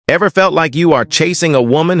Ever felt like you are chasing a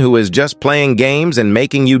woman who is just playing games and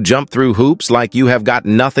making you jump through hoops like you have got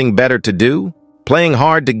nothing better to do? Playing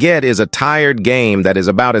hard to get is a tired game that is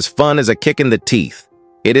about as fun as a kick in the teeth.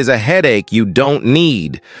 It is a headache you don't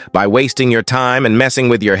need by wasting your time and messing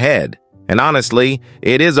with your head. And honestly,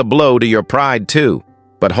 it is a blow to your pride too.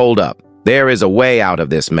 But hold up, there is a way out of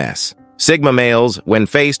this mess. Sigma males, when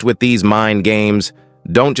faced with these mind games,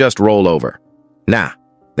 don't just roll over. Nah,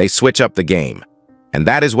 they switch up the game. And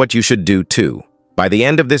that is what you should do too. By the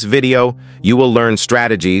end of this video, you will learn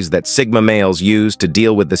strategies that Sigma males use to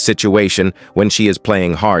deal with the situation when she is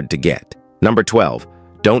playing hard to get. Number 12,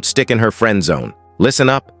 don't stick in her friend zone. Listen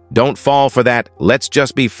up, don't fall for that "let's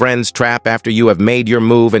just be friends" trap after you have made your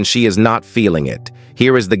move and she is not feeling it.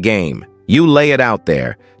 Here is the game. You lay it out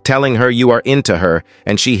there, telling her you are into her,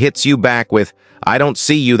 and she hits you back with, "I don't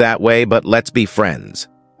see you that way, but let's be friends."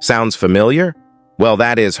 Sounds familiar? Well,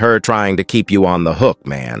 that is her trying to keep you on the hook,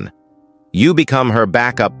 man. You become her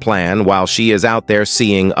backup plan while she is out there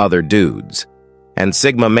seeing other dudes. And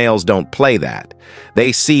Sigma males don't play that.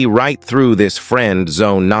 They see right through this friend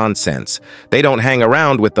zone nonsense. They don't hang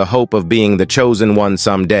around with the hope of being the chosen one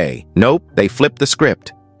someday. Nope, they flip the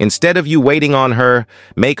script. Instead of you waiting on her,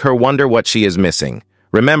 make her wonder what she is missing.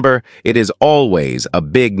 Remember, it is always a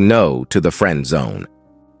big no to the friend zone.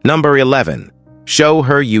 Number 11. Show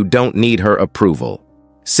her you don't need her approval.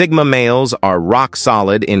 Sigma males are rock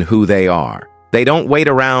solid in who they are. They don't wait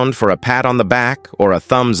around for a pat on the back or a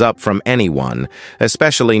thumbs up from anyone,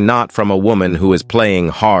 especially not from a woman who is playing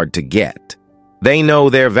hard to get. They know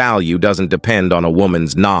their value doesn't depend on a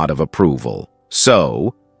woman's nod of approval.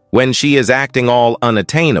 So, when she is acting all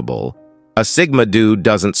unattainable, a Sigma dude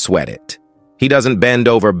doesn't sweat it. He doesn't bend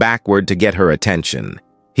over backward to get her attention.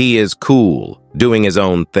 He is cool, doing his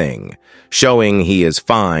own thing, showing he is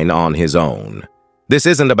fine on his own. This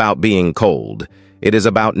isn't about being cold. It is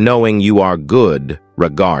about knowing you are good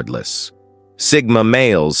regardless. Sigma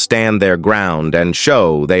males stand their ground and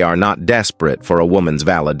show they are not desperate for a woman's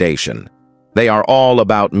validation. They are all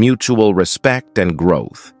about mutual respect and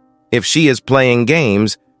growth. If she is playing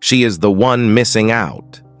games, she is the one missing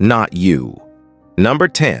out, not you. Number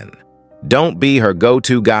 10. Don't be her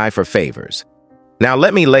go-to guy for favors. Now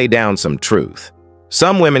let me lay down some truth.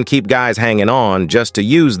 Some women keep guys hanging on just to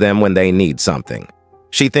use them when they need something.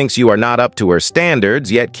 She thinks you are not up to her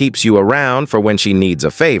standards, yet keeps you around for when she needs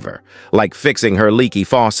a favor, like fixing her leaky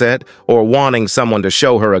faucet or wanting someone to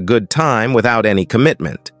show her a good time without any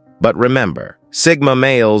commitment. But remember, Sigma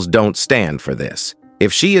males don't stand for this.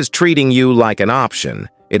 If she is treating you like an option,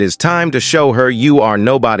 it is time to show her you are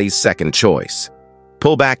nobody's second choice.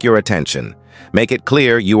 Pull back your attention. Make it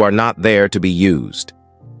clear you are not there to be used.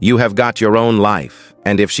 You have got your own life,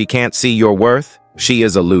 and if she can't see your worth, she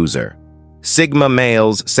is a loser. Sigma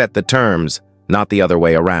males set the terms, not the other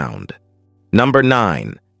way around. Number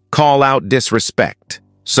 9. Call out disrespect.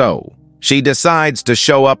 So, she decides to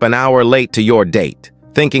show up an hour late to your date,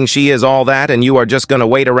 thinking she is all that and you are just gonna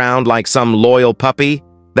wait around like some loyal puppy?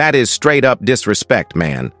 That is straight up disrespect,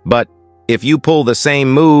 man. But if you pull the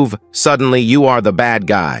same move, suddenly you are the bad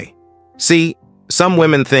guy. See, some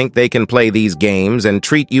women think they can play these games and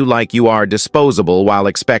treat you like you are disposable while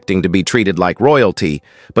expecting to be treated like royalty,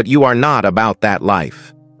 but you are not about that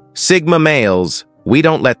life. Sigma males, we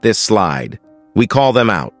don't let this slide. We call them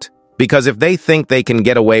out. Because if they think they can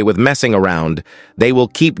get away with messing around, they will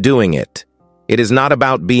keep doing it. It is not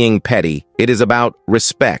about being petty, it is about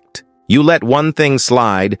respect. You let one thing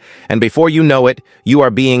slide, and before you know it, you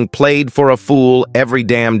are being played for a fool every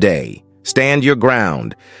damn day. Stand your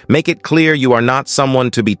ground. Make it clear you are not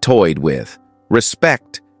someone to be toyed with.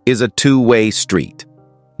 Respect is a two-way street.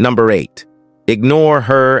 Number 8. Ignore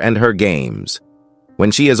her and her games.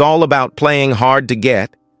 When she is all about playing hard to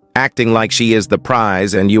get, acting like she is the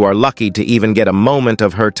prize and you are lucky to even get a moment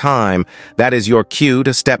of her time, that is your cue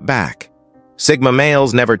to step back. Sigma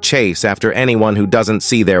males never chase after anyone who doesn't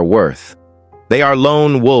see their worth. They are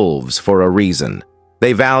lone wolves for a reason.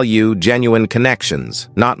 They value genuine connections,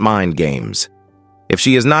 not mind games. If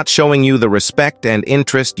she is not showing you the respect and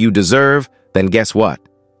interest you deserve, then guess what?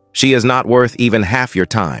 She is not worth even half your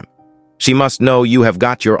time. She must know you have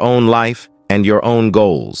got your own life and your own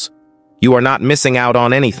goals. You are not missing out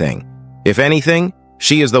on anything. If anything,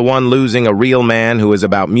 she is the one losing a real man who is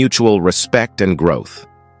about mutual respect and growth.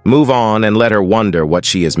 Move on and let her wonder what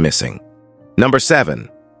she is missing. Number 7.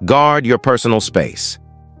 Guard your personal space.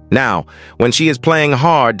 Now, when she is playing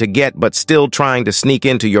hard to get but still trying to sneak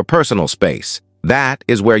into your personal space, that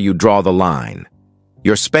is where you draw the line.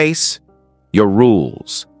 Your space, your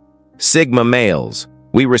rules. Sigma males,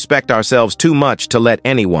 we respect ourselves too much to let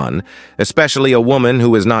anyone, especially a woman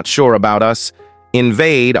who is not sure about us,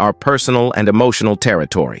 invade our personal and emotional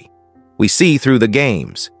territory. We see through the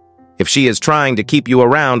games. If she is trying to keep you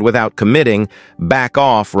around without committing, back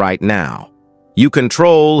off right now. You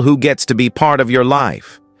control who gets to be part of your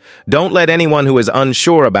life. Don't let anyone who is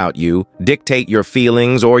unsure about you dictate your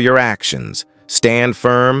feelings or your actions. Stand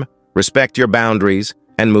firm, respect your boundaries,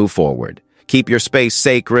 and move forward. Keep your space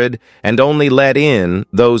sacred and only let in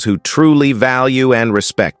those who truly value and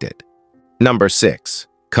respect it. Number 6,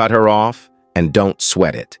 cut her off and don't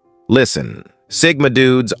sweat it. Listen, Sigma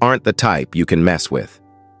dudes aren't the type you can mess with.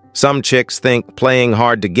 Some chicks think playing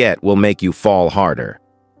hard to get will make you fall harder.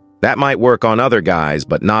 That might work on other guys,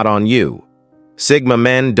 but not on you. Sigma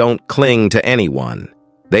men don't cling to anyone.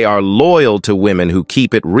 They are loyal to women who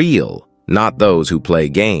keep it real, not those who play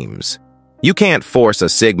games. You can't force a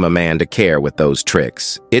Sigma man to care with those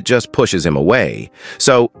tricks. It just pushes him away.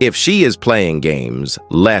 So if she is playing games,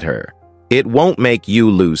 let her. It won't make you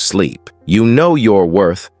lose sleep. You know your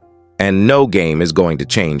worth, and no game is going to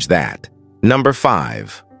change that. Number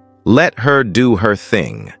 5, let her do her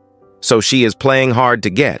thing. So she is playing hard to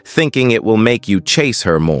get, thinking it will make you chase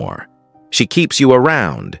her more. She keeps you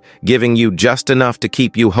around, giving you just enough to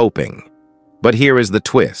keep you hoping. But here is the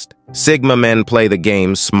twist. Sigma men play the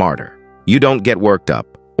game smarter. You don't get worked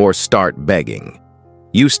up or start begging.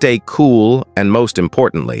 You stay cool and, most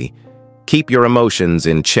importantly, keep your emotions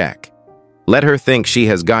in check. Let her think she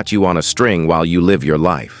has got you on a string while you live your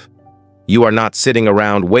life. You are not sitting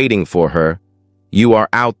around waiting for her. You are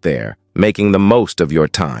out there making the most of your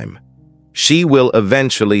time. She will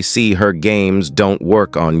eventually see her games don't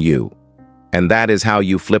work on you. And that is how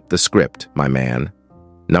you flip the script, my man.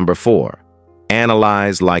 Number 4,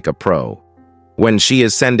 analyze like a pro. When she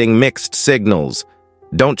is sending mixed signals,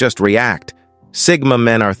 don't just react. Sigma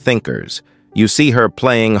men are thinkers. You see her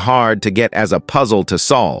playing hard to get as a puzzle to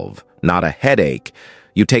solve, not a headache.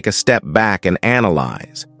 You take a step back and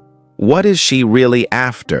analyze. What is she really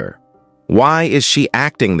after? Why is she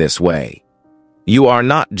acting this way? You are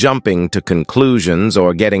not jumping to conclusions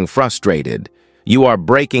or getting frustrated. You are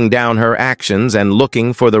breaking down her actions and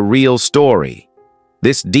looking for the real story.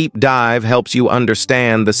 This deep dive helps you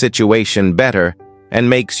understand the situation better and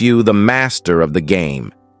makes you the master of the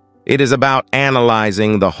game. It is about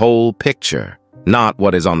analyzing the whole picture, not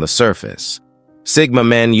what is on the surface. Sigma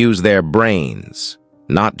men use their brains,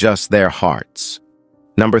 not just their hearts.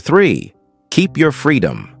 Number 3, keep your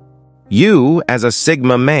freedom. You, as a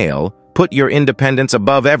Sigma male, put your independence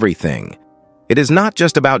above everything. It is not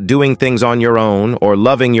just about doing things on your own or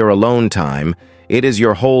loving your alone time. It is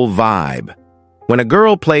your whole vibe. When a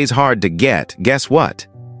girl plays hard to get, guess what?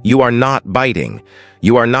 You are not biting.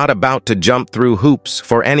 You are not about to jump through hoops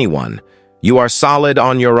for anyone. You are solid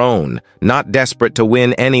on your own, not desperate to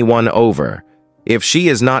win anyone over. If she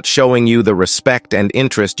is not showing you the respect and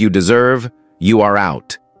interest you deserve, you are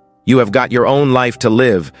out. You have got your own life to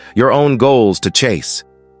live, your own goals to chase.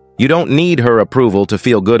 You don't need her approval to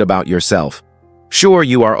feel good about yourself. Sure,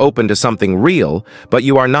 you are open to something real, but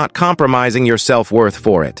you are not compromising your self-worth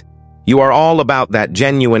for it. You are all about that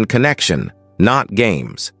genuine connection, not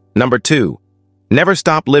games. Number 2, never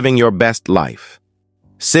stop living your best life.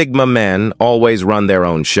 Sigma men always run their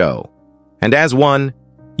own show. And as one,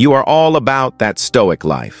 you are all about that stoic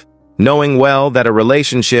life, knowing well that a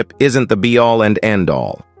relationship isn't the be-all and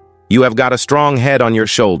end-all. You have got a strong head on your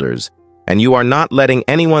shoulders, and you are not letting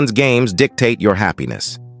anyone's games dictate your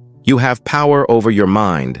happiness. You have power over your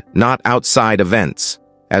mind, not outside events.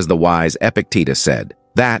 As the wise Epictetus said,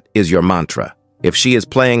 that is your mantra. If she is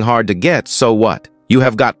playing hard to get, so what? You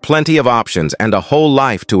have got plenty of options and a whole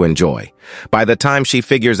life to enjoy. By the time she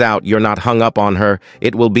figures out you're not hung up on her,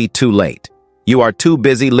 it will be too late. You are too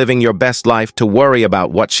busy living your best life to worry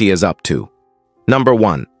about what she is up to. Number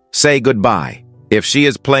 1, say goodbye. If she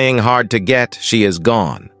is playing hard to get, she is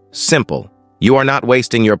gone. Simple. You are not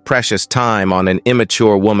wasting your precious time on an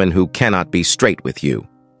immature woman who cannot be straight with you.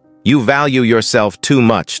 You value yourself too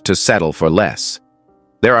much to settle for less.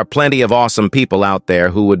 There are plenty of awesome people out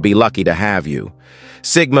there who would be lucky to have you.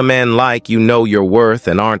 Sigma men like you know your worth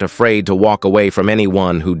and aren't afraid to walk away from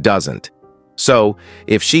anyone who doesn't. So,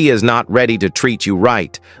 if she is not ready to treat you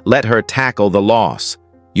right, let her tackle the loss.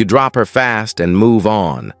 You drop her fast and move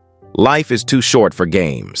on. Life is too short for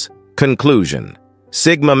games. Conclusion.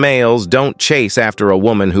 Sigma males don't chase after a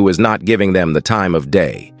woman who is not giving them the time of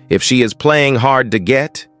day. If she is playing hard to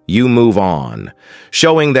get, you move on,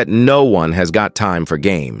 showing that no one has got time for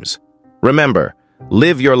games. Remember,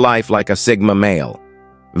 live your life like a Sigma male.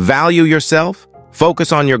 Value yourself,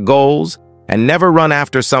 focus on your goals, and never run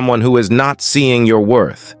after someone who is not seeing your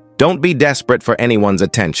worth. Don't be desperate for anyone's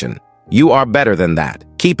attention. You are better than that.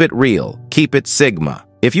 Keep it real. Keep it Sigma.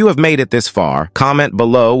 If you have made it this far, comment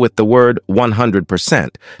below with the word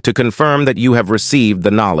 100% to confirm that you have received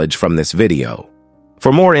the knowledge from this video.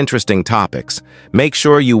 For more interesting topics, make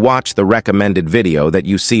sure you watch the recommended video that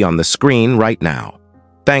you see on the screen right now.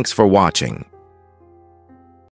 Thanks for watching.